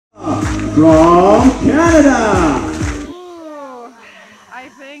From Canada. Ooh, I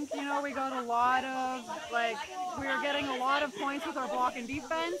think, we got a lot of, we were getting a lot of points with our block and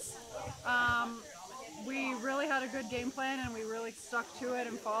defense. We really had a good game plan and we really stuck to it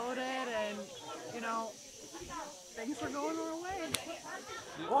and followed it, and, things were going our way.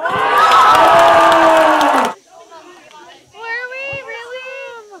 Were we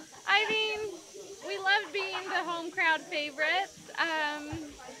really? I mean, we loved being the home crowd favorites.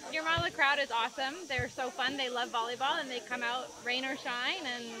 Jurmala crowd is awesome. They're so fun. They love volleyball and they come out rain or shine,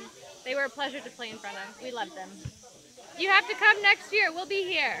 and they were a pleasure to play in front of. We love them. You have to come next year. We'll be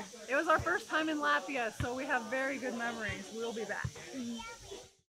here. It was our first time in Latvia, so we have very good memories. We'll be back.